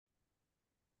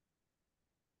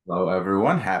Hello,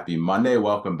 everyone. Happy Monday.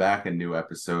 Welcome back. A new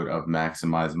episode of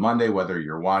Maximize Monday. Whether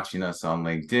you're watching us on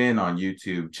LinkedIn, on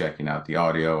YouTube, checking out the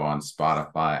audio on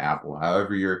Spotify, Apple,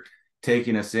 however you're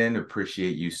taking us in,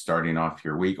 appreciate you starting off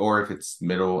your week. Or if it's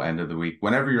middle, end of the week,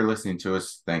 whenever you're listening to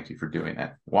us, thank you for doing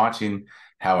it. Watching,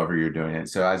 however you're doing it.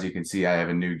 So as you can see, I have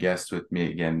a new guest with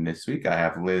me again this week. I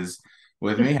have Liz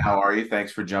with me. How are you?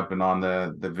 Thanks for jumping on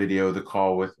the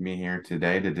call with me here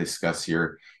today to discuss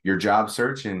your job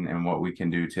search and what we can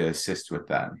do to assist with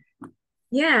that.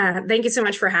 Yeah, thank you so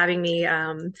much for having me.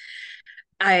 I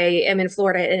am in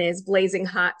Florida and it is blazing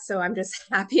hot, so I'm just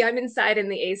happy I'm inside in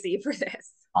the AC for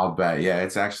this. I'll bet. Yeah,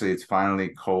 it's finally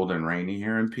cold and rainy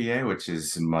here in PA, which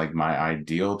is like my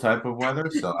ideal type of weather.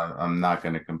 So I'm not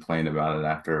going to complain about it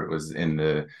after it was in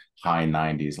the high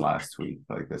 90s last week.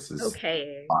 Like this is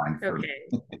Okay. fine for Okay.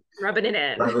 Rubbing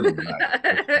it rubbing it in.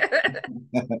 right.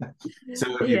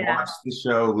 So if you've Yeah. watched the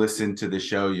show, listened to the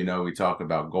show, you know we talk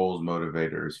about goals,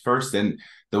 motivators first, and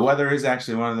the weather is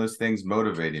actually one of those things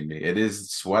motivating me. It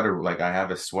is sweater, like I have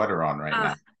a sweater on right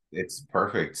now. Uh, It's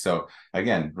perfect. So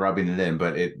again, rubbing it in,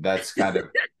 but that's kind of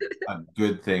a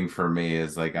good thing for me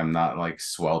is like I'm not like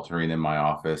sweltering in my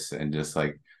office and just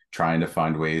like trying to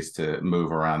find ways to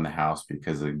move around the house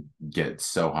because it gets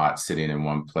so hot sitting in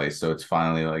one place. So it's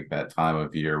finally like that time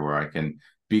of year where I can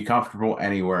be comfortable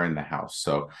anywhere in the house.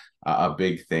 So a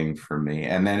big thing for me.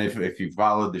 And then if you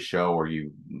followed the show or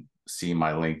you see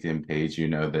my LinkedIn page, you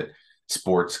know that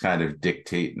sports kind of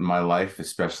dictate my life,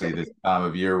 especially this time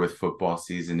of year with football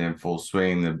season in full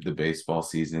swing, the baseball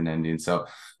season ending. So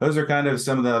those are kind of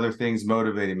some of the other things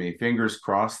motivating me. Fingers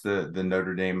crossed the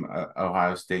Notre Dame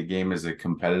Ohio State game is a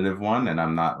competitive one, and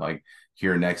I'm not like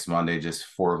here next Monday just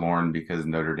forlorn because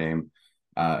Notre Dame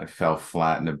fell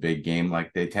flat in a big game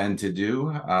like they tend to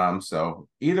do. So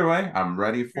either way, I'm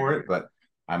ready for it, but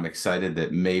I'm excited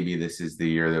that maybe this is the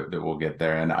year that we'll get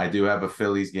there. And I do have a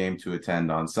Phillies game to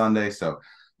attend on Sunday, so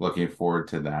looking forward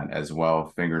to that as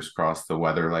well. Fingers crossed the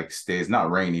weather like stays not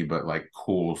rainy, but like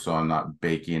cool, so I'm not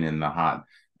baking in the hot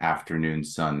afternoon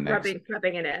sun next.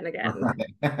 rubbing it in again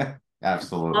all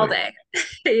Absolutely. day.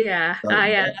 Yeah.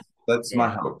 So that's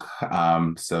my Yeah.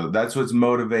 hope. So that's what's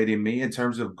motivating me in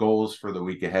terms of goals for the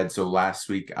week ahead. So last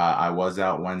week I was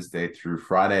out Wednesday through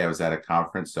Friday. I was at a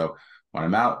conference. So when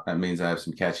I'm out, that means I have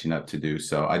some catching up to do.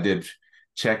 So I did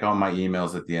check on my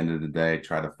emails at the end of the day,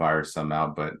 try to fire some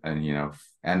out. But and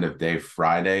end of day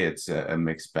Friday, it's a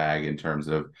mixed bag in terms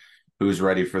of who's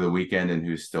ready for the weekend and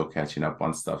who's still catching up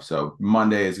on stuff. So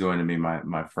Monday is going to be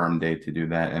my firm day to do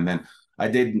that, and then I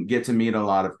did get to meet a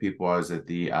lot of people. I was at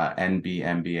the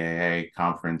NBMBAA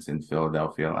conference in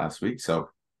Philadelphia last week. So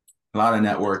a lot of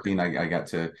networking. I got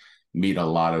to meet a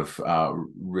lot of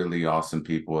really awesome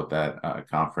people at that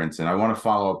conference, and I want to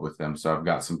follow up with them. So I've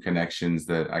got some connections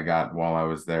that I got while I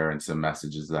was there and some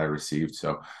messages that I received.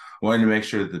 So I wanted to make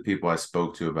sure that the people I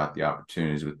spoke to about the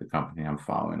opportunities with the company, I'm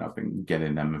following up and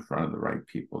getting them in front of the right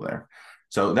people there.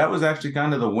 So that was actually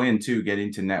kind of the win too,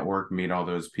 getting to network, meet all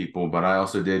those people. But I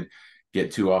also did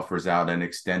get two offers out and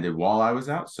extended while I was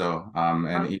out. So,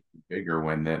 and even bigger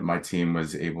win that my team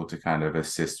was able to kind of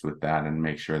assist with that and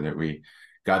make sure that we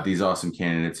got these awesome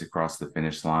candidates across the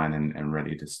finish line and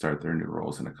ready to start their new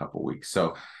roles in a couple weeks.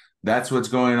 So that's what's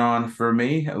going on for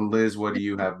me. Liz, what do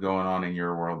you have going on in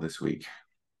your world this week?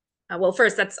 Well,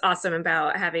 first, that's awesome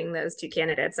about having those two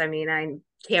candidates. I mean, I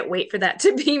can't wait for that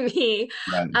to be me.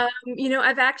 Right.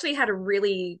 I've actually had a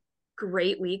really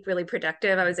great week, really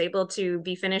productive. I was able to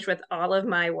be finished with all of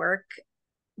my work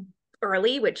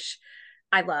early, which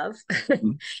I love.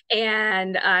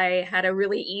 And I had a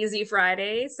really easy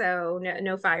Friday, so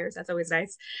no fires. That's always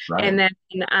nice. Right. And then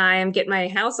I'm getting my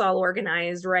house all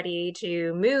organized, ready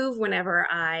to move whenever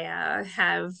I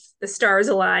have the stars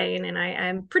align. And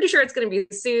I'm pretty sure it's going to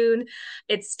be soon.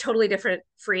 It's totally different,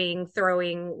 freeing,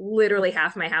 throwing literally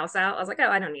half my house out. I was like,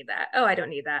 oh, I don't need that. Oh, I don't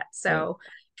need that. Right. So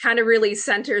kind of really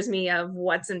centers me of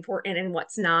what's important and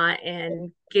what's not,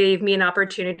 and gave me an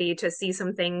opportunity to see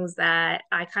some things that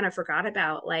I kind of forgot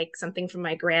about, like something from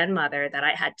my grandmother that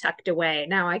I had tucked away.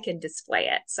 Now I can display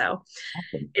it. So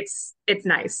it's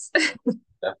nice.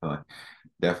 Definitely.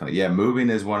 Definitely. Yeah.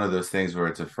 Moving is one of those things where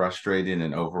it's a frustrating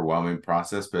and overwhelming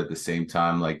process, but at the same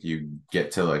time, like you get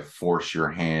to like force your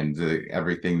hand to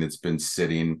everything that's been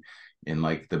sitting in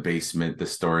like the basement, the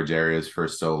storage areas for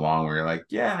so long where you're like,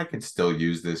 yeah, I could still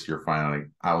use this. You're finally like,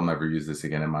 I will never use this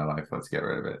again in my life. Let's get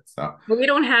rid of it. So, But we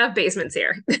don't have basements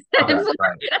here. okay. Right.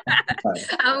 Right.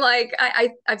 I'm like,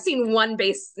 I've seen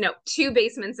two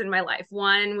basements in my life.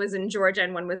 One was in Georgia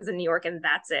and one was in New York, and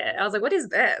that's it. I was like, what is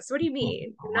this? What do you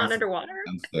mean? You're not Rest underwater?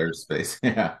 downstairs space.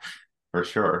 Yeah. For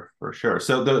sure, for sure.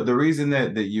 So the reason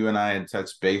that you and I had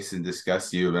touched base and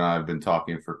discussed, you and I have been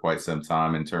talking for quite some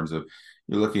time in terms of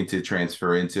you're looking to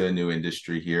transfer into a new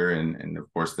industry here, and of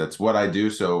course that's what I do.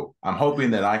 So I'm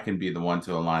hoping that I can be the one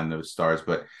to align those stars.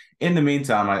 But in the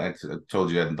meantime, I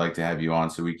told you I'd like to have you on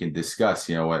so we can discuss,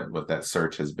 what that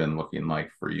search has been looking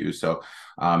like for you. So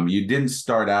you didn't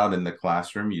start out in the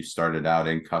classroom; you started out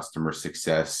in customer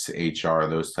success, HR,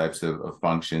 those types of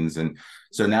functions, and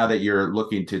so now that you're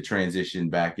looking to transition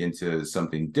back into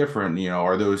something different,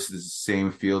 are those the same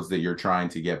fields that you're trying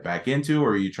to get back into,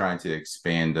 or are you trying to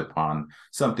expand upon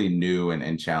something new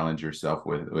and challenge yourself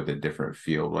with a different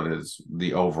field? What does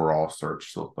the overall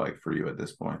search look like for you at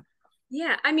this point?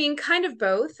 Yeah, I mean, kind of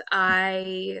both.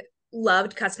 I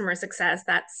loved customer success.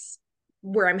 That's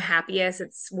where I'm happiest.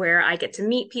 It's where I get to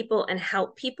meet people and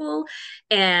help people.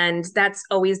 And that's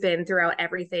always been throughout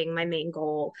everything my main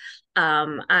goal.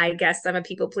 I guess I'm a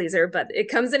people pleaser, but it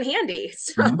comes in handy.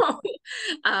 So, Mhm.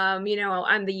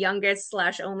 I'm the youngest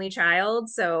slash only child.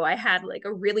 So I had like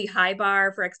a really high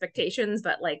bar for expectations,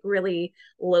 but like really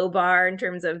low bar in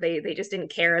terms of they just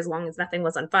didn't care as long as nothing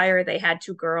was on fire. They had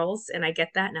two girls, and I get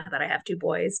that now that I have two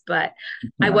boys. But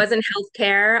I Yeah. was in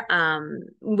healthcare,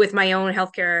 with my own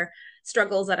healthcare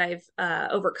struggles that I've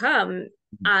overcome.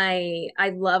 I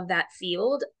love that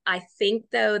field. I think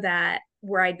though that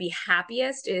where I'd be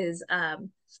happiest is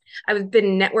I've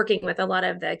been networking with a lot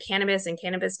of the cannabis and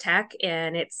cannabis tech,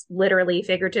 and it's literally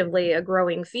figuratively a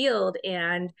growing field.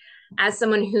 And as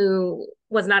someone who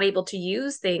was not able to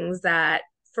use things that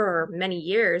for many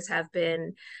years have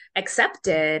been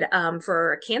accepted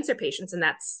for cancer patients, and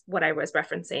that's what I was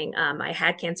referencing. I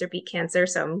had cancer, beat cancer,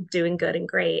 so I'm doing good and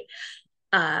great.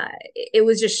 It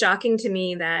was just shocking to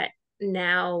me that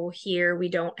now here we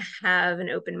don't have an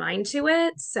open mind to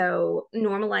it. So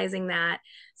normalizing that,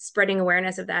 spreading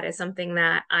awareness of that is something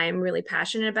that I'm really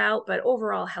passionate about. But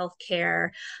overall, healthcare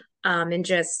and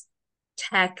just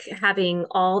tech, having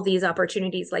all these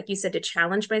opportunities, like you said, to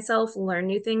challenge myself, learn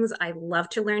new things. I love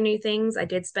to learn new things. I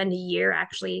did spend a year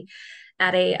actually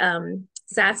at a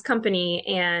SaaS company,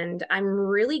 and I'm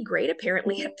really great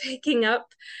apparently at picking up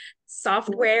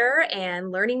software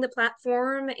and learning the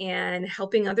platform and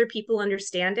helping other people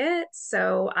understand it.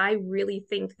 So I really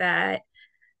think that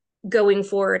going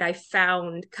forward, I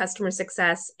found customer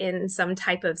success in some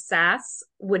type of SaaS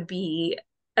would be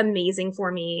amazing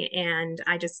for me. And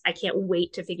I can't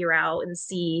wait to figure out and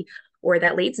see where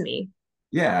that leads me.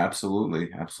 Yeah, absolutely.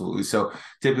 Absolutely. So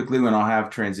typically when I'll have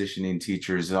transitioning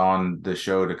teachers on the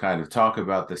show to kind of talk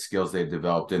about the skills they've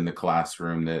developed in the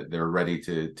classroom that they're ready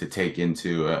to take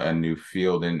into a new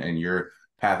field, and your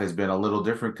path has been a little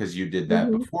different because you did that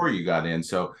Mhm. before you got in.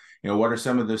 So, what are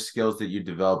some of those skills that you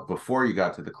developed before you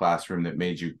got to the classroom that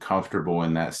made you comfortable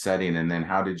in that setting? And then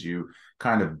how did you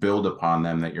kind of build upon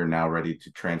them that you're now ready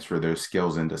to transfer those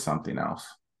skills into something else?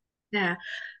 Yeah.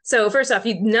 So first off,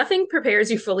 nothing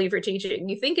prepares you fully for teaching.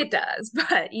 You think it does,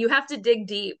 but you have to dig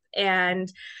deep.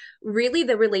 And really,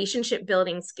 the relationship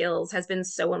building skills has been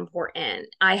so important.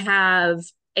 I have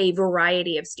a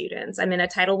variety of students. I'm in a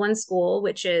Title I school,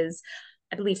 which is,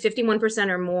 I believe, 51%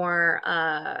 or more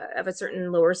of a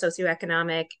certain lower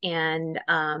socioeconomic and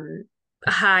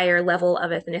a higher level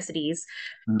of ethnicities.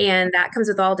 And that comes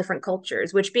with all different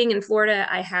cultures, which being in Florida,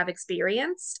 I have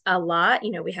experienced a lot.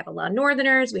 We have a lot of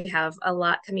Northerners, we have a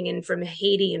lot coming in from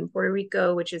Haiti and Puerto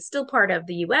Rico, which is still part of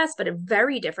the US, but a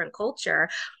very different culture,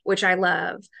 which I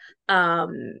love.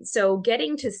 So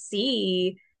getting to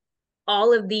see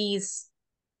all of these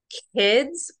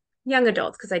kids, young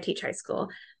adults, because I teach high school,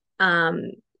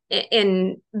 um,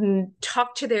 and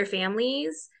talk to their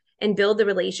families and build the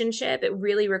relationship, it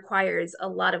really requires a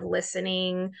lot of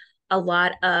listening, a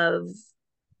lot of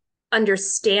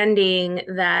understanding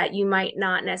that you might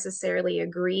not necessarily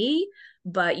agree,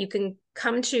 but you can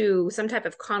come to some type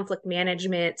of conflict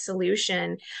management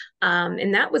solution.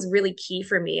 And that was really key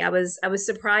for me. I was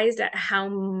surprised at how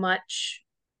much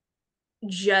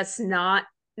just not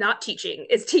teaching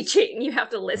is teaching. You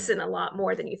have to listen a lot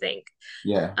more than you think.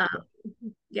 Yeah. Um,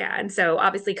 yeah, and so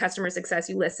obviously customer success,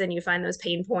 you listen, you find those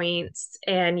pain points,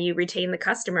 and you retain the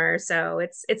customer. So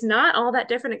it's not all that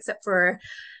different, except for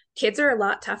kids are a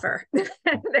lot tougher.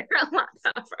 They're a lot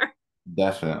tougher,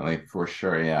 Definitely, for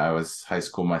sure. Yeah, I was high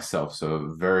school myself,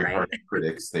 so very hard right?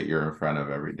 critics that you're in front of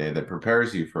every day that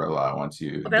prepares you for a lot once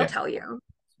you Well, they'll get. tell you.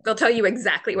 They'll tell you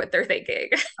exactly what they're thinking.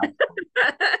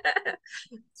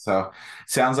 So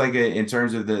sounds like in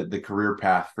terms of the career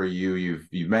path for you,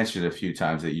 you've mentioned a few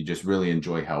times that you just really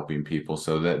enjoy helping people.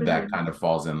 So that Mhm. kind of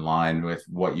falls in line with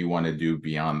what you want to do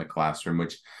beyond the classroom,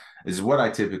 which is what I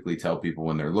typically tell people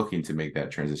when they're looking to make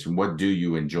that transition. What do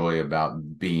you enjoy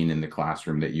about being in the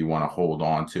classroom that you want to hold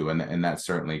on to? And that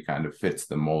certainly kind of fits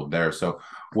the mold there. So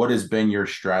what has been your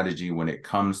strategy when it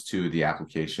comes to the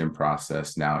application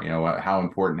process now? How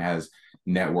important has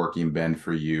networking been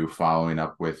for you, following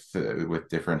up with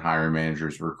different hiring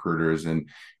managers, recruiters, and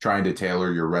trying to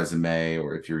tailor your resume,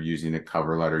 or if you're using a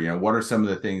cover letter? What are some of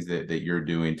the things that you're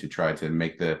doing to try to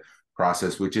make the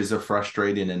process, which is a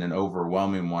frustrating and an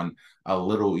overwhelming one, a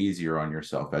little easier on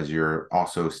yourself, as you're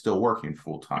also still working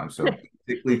full time? So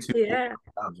basically two Yeah.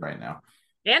 jobs right now.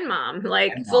 And mom,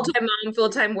 like And mom. full-time mom,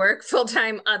 full-time work,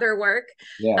 full-time other work.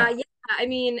 Yeah. Yeah, I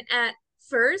mean, at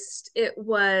first it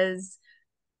was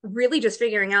really just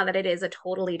figuring out that it is a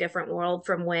totally different world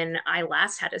from when I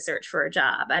last had to search for a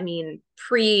job. I mean,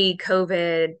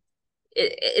 pre-COVID,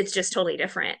 it's just totally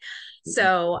different.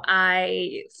 So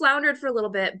I floundered for a little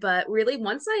bit, but really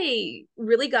once I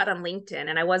really got on LinkedIn,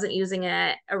 and I wasn't using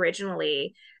it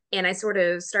originally, and I sort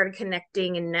of started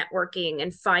connecting and networking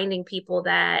and finding people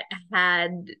that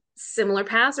had similar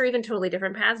paths or even totally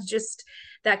different paths, just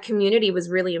that community was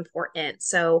really important.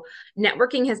 So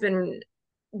networking has been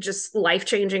just life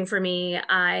changing for me.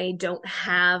 I don't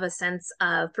have a sense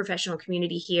of professional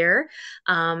community here.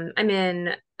 I'm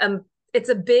in it's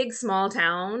a big small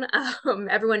town.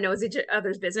 Everyone knows each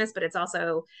other's business, but it's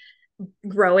also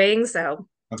growing. So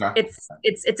Okay.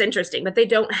 it's interesting, but they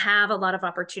don't have a lot of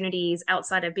opportunities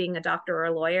outside of being a doctor or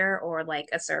a lawyer or like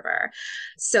a server.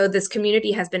 So this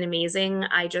community has been amazing.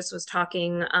 I just was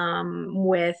talking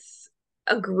with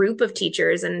a group of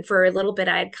teachers, and for a little bit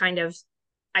I had kind of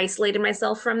isolated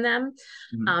myself from them,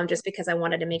 Mhm. just because I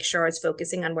wanted to make sure I was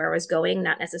focusing on where I was going,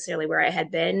 not necessarily where I had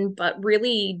been, but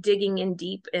really digging in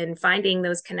deep and finding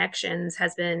those connections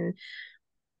has been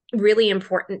really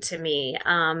important to me.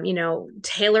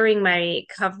 Tailoring my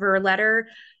cover letter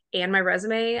and my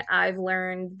resume, I've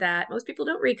learned that most people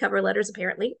don't read cover letters,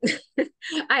 apparently.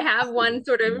 I have one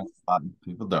sort of, A lot of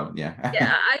people don't. yeah,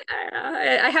 Yeah.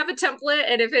 I have a template,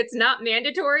 and if it's not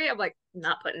mandatory, I'm like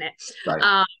not putting it. Right.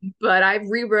 Um, but I've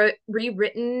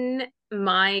rewritten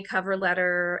my cover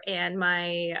letter and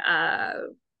my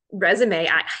resume.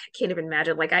 I can't even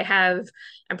imagine. Like I'm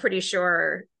pretty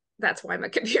sure that's why my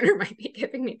computer might be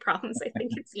giving me problems. I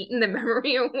think it's eaten the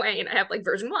memory away, and I have like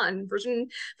version 1, version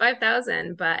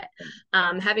 5,000. But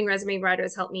having resume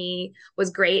writers help me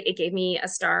was great. It gave me a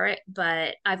start,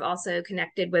 but I've also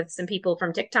connected with some people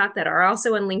from TikTok that are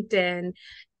also on LinkedIn,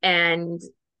 and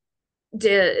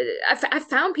I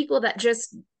found people that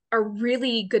just are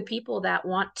really good people that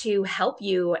want to help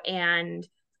you and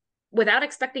without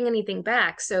expecting anything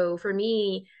back. So for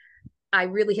me, I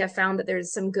really have found that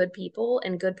there's some good people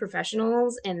and good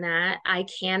professionals, and that I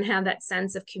can have that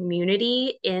sense of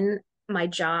community in my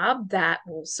job that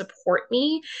will support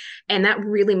me. And that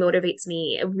really motivates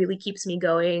me. It really keeps me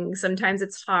going. Sometimes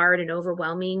it's hard and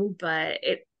overwhelming, but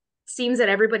it seems that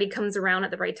everybody comes around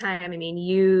at the right time. I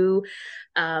mean,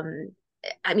 um,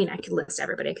 I could list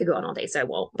everybody. I could go on all day, so I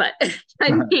won't. But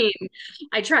I mean,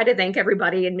 I try to thank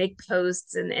everybody and make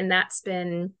posts, and that's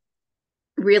been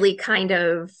really kind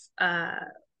of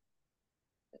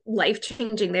life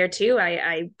changing there too.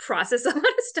 I process a lot of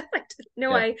stuff I didn't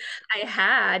know Yeah. I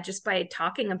had just by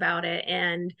talking about it,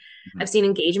 and Mhm. I've seen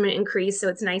engagement increase. So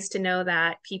it's nice to know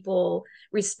that people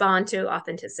respond to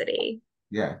authenticity.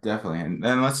 Yeah, definitely.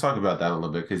 And let's talk about that a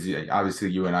little bit, because obviously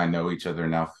you and I know each other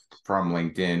now from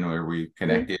LinkedIn, where we Mhm.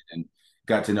 connected and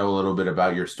got to know a little bit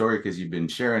about your story, because you've been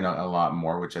sharing a lot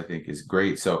more, which I think is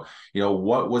great. So,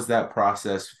 what was that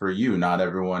process for you? Not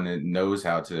everyone knows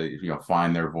how to,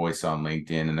 find their voice on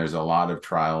LinkedIn, and there's a lot of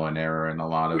trial and error and a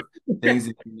lot of things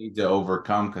that you need to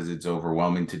overcome, because it's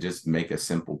overwhelming to just make a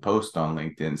simple post on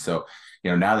LinkedIn. So,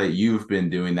 now that you've been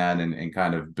doing that, and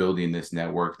kind of building this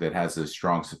network that has a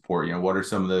strong support, what are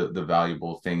some of the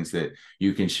valuable things that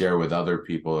you can share with other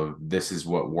people of, this is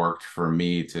what worked for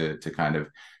me to kind of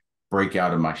break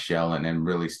out of my shell, and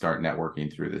really start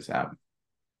networking through this app?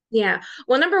 Yeah.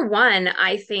 Well, number one,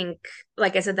 I think,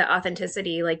 like I said, the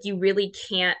authenticity, like you really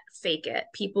can't fake it.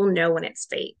 People know when it's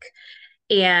fake.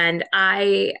 And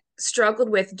I struggled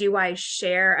with, do I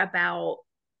share about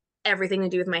everything to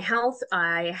do with my health?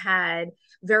 I had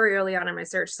very early on in my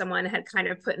search, someone had kind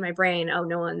of put in my brain, oh,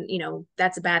 no one,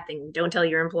 that's a bad thing. Don't tell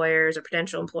your employers or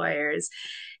potential employers.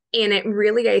 And it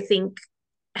really, I think,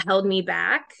 held me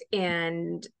back.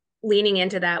 And leaning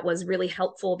into that was really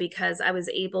helpful because I was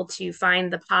able to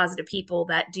find the positive people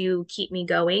that do keep me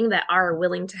going, that are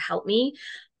willing to help me.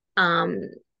 Um,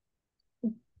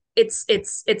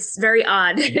 it's very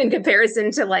odd in comparison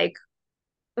to like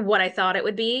what I thought it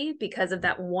would be, because of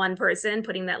that one person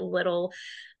putting that little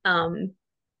um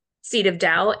seed of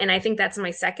doubt. And I think that's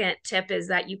my second tip, is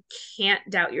that you can't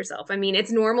doubt yourself. I mean,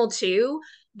 it's normal too,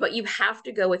 but you have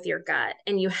to go with your gut,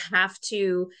 and you have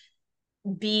to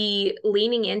be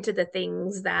leaning into the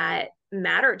things that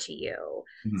matter to you.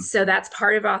 Mhm. So that's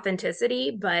part of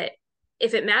authenticity. But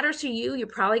if it matters to you, you're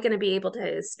probably going to be able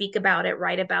to speak about it,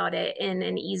 write about it in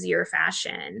an easier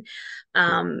fashion.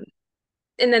 Um,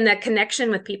 and then that connection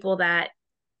with people that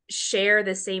share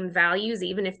the same values,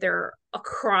 even if they're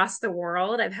across the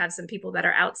world. I've had some people that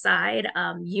are outside.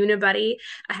 Unibuddy,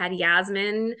 I had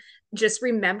Yasmin just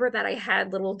remember that I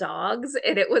had little dogs,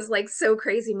 and it was like so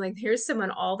crazy. I'm like, here's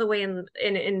someone all the way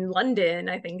in London,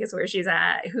 I think is where she's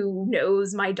at, who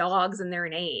knows my dogs and their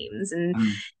names. And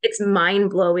Mhm. it's mind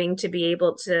blowing to be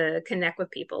able to connect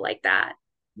with people like that.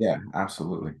 Yeah,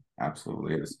 absolutely.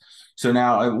 Absolutely is. So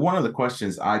now, one of the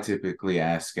questions I typically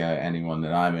ask anyone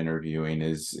that I'm interviewing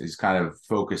is kind of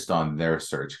focused on their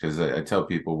search, because I tell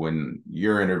people when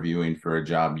you're interviewing for a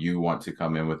job, you want to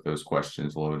come in with those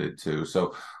questions loaded too.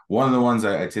 So one of the ones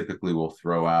I typically will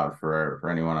throw out for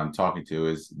anyone I'm talking to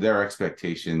is their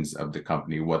expectations of the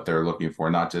company, what they're looking for,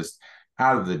 not just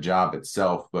out of the job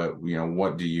itself, but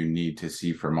what do you need to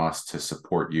see from us to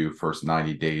support you first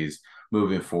 90 days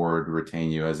moving forward,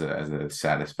 retain you as a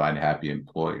satisfied, happy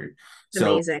employer.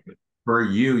 So Amazing. for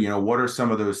you, what are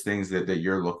some of those things that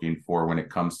you're looking for when it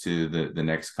comes to the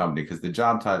next company? Because the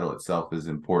job title itself is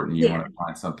important. You Yeah. want to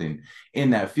find something in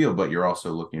that field, but you're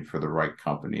also looking for the right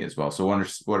company as well. So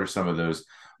what are some of those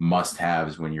must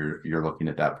haves when you're looking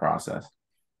at that process?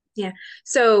 Yeah.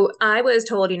 So I was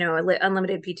told,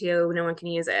 unlimited PTO, no one can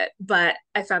use it, but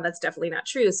I found that's definitely not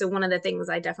true. So one of the things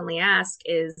I definitely ask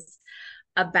is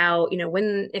about,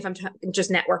 when, if I'm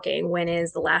just networking, when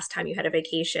is the last time you had a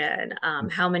vacation?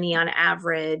 How many on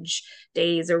average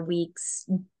days or weeks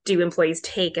do employees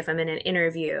take if I'm in an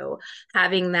interview?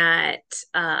 Having that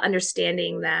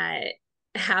understanding that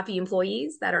happy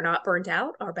employees that are not burnt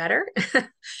out are better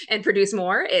and produce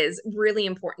more is really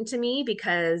important to me,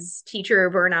 because teacher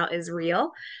burnout is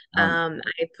real. I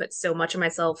put so much of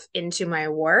myself into my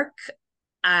work.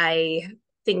 I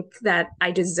think that I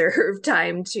deserve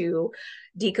time to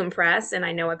decompress, and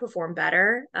I know I perform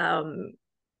better.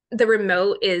 The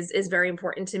remote is very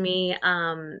important to me.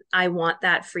 I want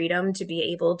that freedom to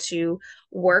be able to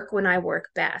work when I work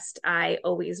best. I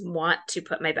always want to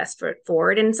put my best foot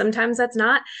forward, and sometimes that's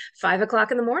not 5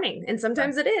 o'clock in the morning, and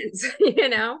sometimes it is,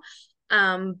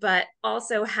 But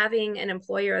also having an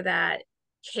employer that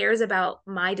cares about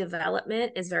my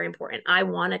development is very important. I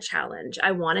want a challenge.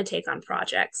 I want to take on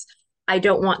projects. I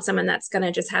don't want someone that's going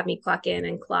to just have me clock in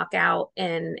and clock out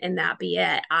and that be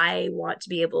it. I want to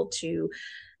be able to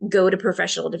go to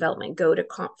professional development, go to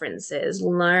conferences,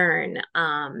 learn,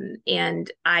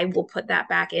 and I will put that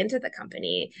back into the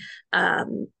company.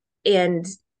 And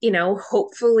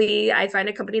hopefully I find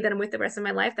a company that I'm with the rest of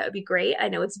my life. That would be great. I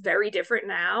know it's very different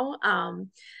now.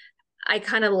 I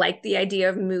kind of like the idea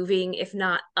of moving, if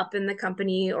not up in the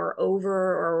company or over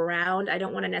or around. I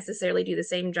don't want to necessarily do the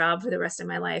same job for the rest of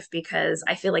my life, because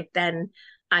I feel like then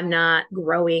I'm not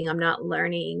growing, I'm not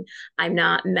learning, I'm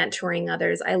not mentoring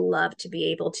others. I love to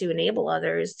be able to enable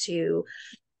others to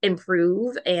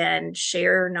improve and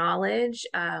share knowledge.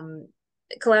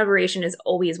 Collaboration is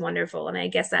always wonderful. And I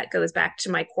guess that goes back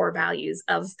to my core values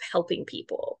of helping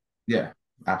people. Yeah,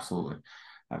 absolutely.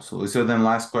 Absolutely. So then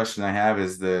last question I have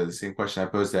is the same question I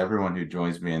pose to everyone who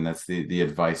joins me, and that's the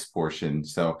advice portion.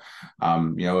 So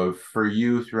for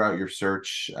you throughout your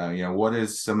search, what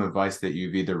is some advice that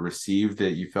you've either received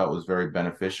that you felt was very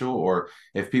beneficial, or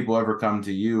if people ever come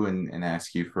to you and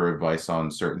ask you for advice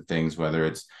on certain things, whether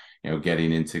it's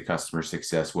getting into customer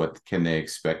success, what can they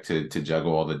expect to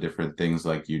juggle all the different things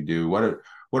like you do? What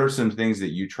are some things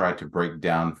that you try to break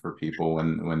down for people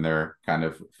when they're kind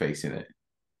of facing it?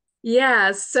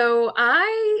 Yeah, so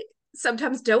I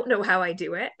sometimes don't know how I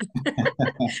do it.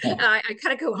 I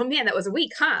kind of go, oh man, that was a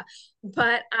week, huh?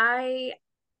 But I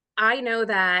know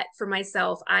that for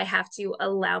myself, I have to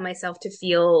allow myself to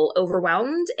feel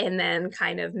overwhelmed and then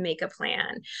kind of make a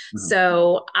plan. Mhm.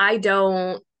 So I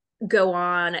don't go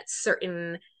on at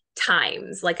certain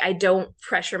times. Like I don't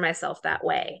pressure myself that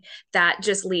way. That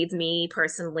just leads me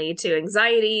personally to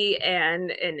anxiety, and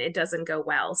it doesn't go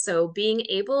well. So being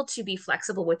able to be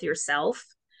flexible with yourself,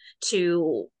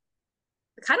 to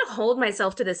kind of hold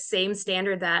myself to the same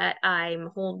standard that I'm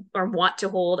hold or want to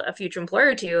hold a future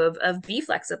employer to, of be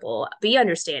flexible, be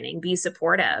understanding, be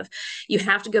supportive. You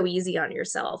have to go easy on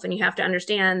yourself, and you have to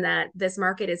understand that this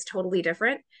market is totally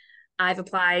different. I've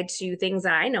applied to things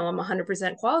that I know I'm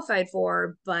 100% qualified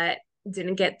for, but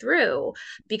didn't get through,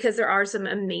 because there are some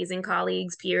amazing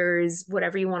colleagues, peers,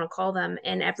 whatever you want to call them,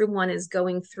 and everyone is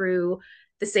going through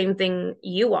the same thing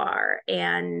you are.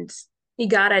 And you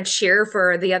got to cheer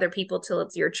for the other people till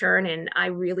it's your turn. And I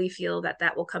really feel that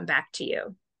that will come back to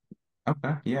you.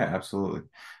 Okay. Yeah, absolutely.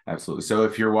 Absolutely. So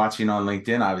if you're watching on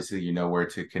LinkedIn, obviously you know where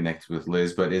to connect with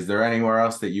Liz, but is there anywhere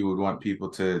else that you would want people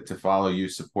to follow you,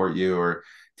 support you, or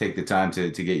take the time to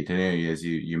get to know you as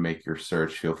you make your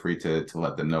search? Feel free to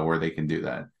let them know where they can do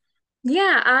that.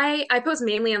 Yeah, I post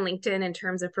mainly on LinkedIn in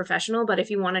terms of professional, but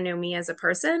if you want to know me as a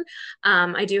person,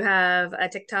 I do have a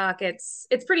TikTok. It's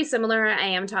pretty similar. I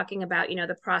am talking about,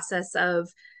 the process of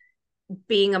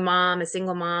being a mom, a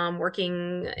single mom,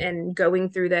 working and going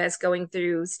through this, going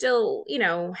through still,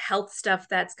 health stuff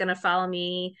that's going to follow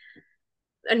me,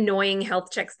 annoying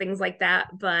health checks, things like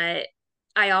that. But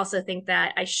I also think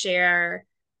that I share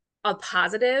a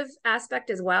positive aspect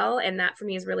as well. And that for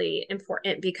me is really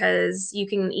important because you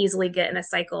can easily get in a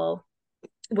cycle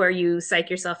where you psych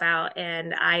yourself out.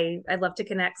 And I'd love to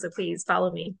connect. So please follow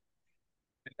me.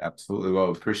 Absolutely. Well,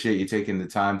 appreciate you taking the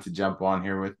time to jump on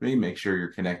here with me. Make sure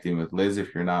you're connecting with Liz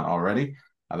if you're not already.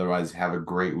 Otherwise, have a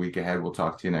great week ahead. We'll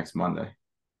talk to you next Monday.